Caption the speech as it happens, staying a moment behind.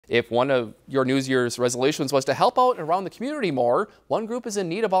If one of your New Year's resolutions was to help out around the community more, one group is in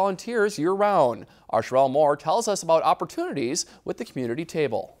need of volunteers year-round. Our Sherelle Moore tells us about opportunities with the community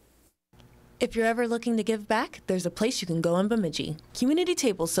table. If you're ever looking to give back, there's a place you can go in Bemidji. Community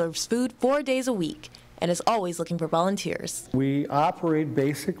Table serves food 4 days a week and is always looking for volunteers. We operate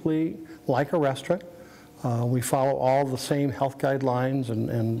basically like a restaurant. We follow all the same health guidelines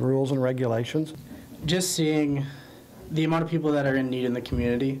and rules and regulations. Just seeing the amount of people that are in need in the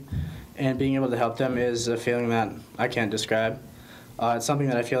community and being able to help them is a feeling that I can't describe. It's something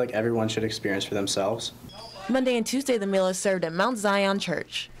that I feel like everyone should experience for themselves. Monday and Tuesday, the meal is served at Mount Zion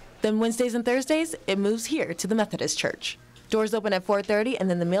Church. Then Wednesdays and Thursdays, it moves here to the Methodist Church. Doors open at 4:30, and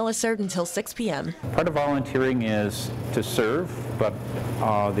then the meal is served until 6 p.m. Part of volunteering is to serve, but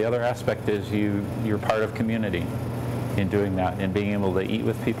the other aspect is you're part of community in doing that and being able to eat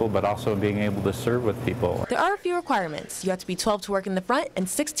with people, but also being able to serve with people. There are a few requirements. You have to be 12 to work in the front and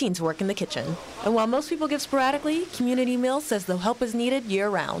 16 to work in the kitchen. And while most people give sporadically, Community Meals says the help is needed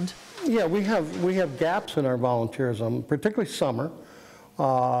year-round. Yeah, we have gaps in our volunteerism, particularly summer.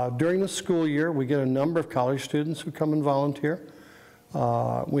 During the school year, we get a number of college students who come and volunteer.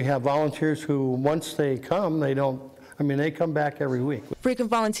 We have volunteers who, once they come, they come back every week. Frequent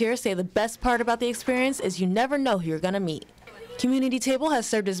volunteers say the best part about the experience is you never know who you're going to meet. Community Table has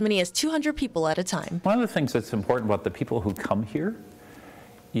served as many as 200 people at a time. One of the things that's important about the people who come here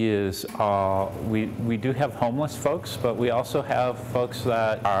is we do have homeless folks, but we also have folks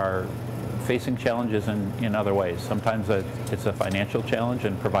that are facing challenges in other ways. Sometimes it's a financial challenge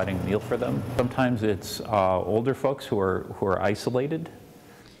in providing a meal for them. Sometimes it's older folks who are isolated.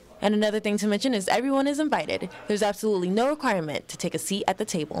 And another thing to mention is everyone is invited. There's absolutely no requirement to take a seat at the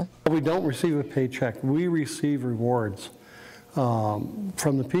table. We don't receive a paycheck. We receive rewards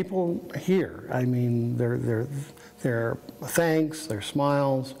from the people here. I mean, their thanks, their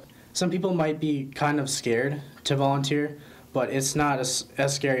smiles. Some people might be kind of scared to volunteer, but it's not as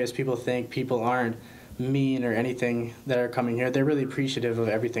scary as people think. People aren't mean or anything that are coming here. They're really appreciative of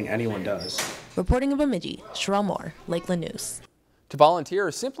everything anyone does. Reporting in Bemidji, Sherelle Moore, Lakeland News. To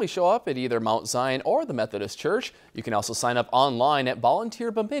volunteer, simply show up at either Mount Zion or the Methodist Church. You can also sign up online at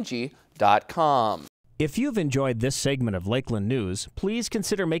volunteerbemidji.com. If you've enjoyed this segment of Lakeland News, please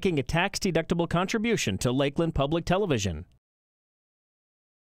consider making a tax-deductible contribution to Lakeland Public Television.